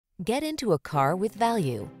Get into a car with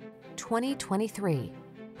value. 2023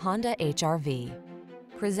 Honda HR-V.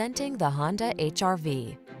 Presenting the Honda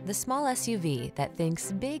HR-V, the small SUV that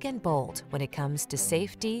thinks big and bold when it comes to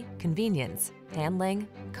safety, convenience, handling,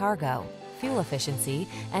 cargo, fuel efficiency,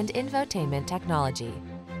 and infotainment technology.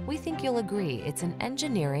 We think you'll agree it's an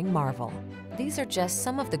engineering marvel. These are just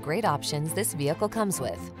some of the great options this vehicle comes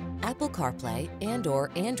with: Apple CarPlay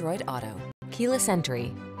and/or Android Auto, keyless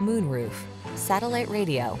entry, moonroof, satellite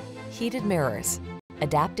radio, heated mirrors,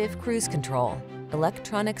 adaptive cruise control,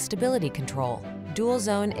 electronic stability control, dual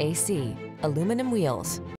zone AC, aluminum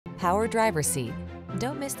wheels, power driver seat.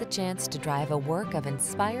 Don't miss the chance to drive a work of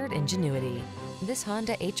inspired ingenuity. This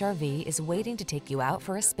Honda HR-V is waiting to take you out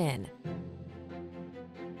for a spin.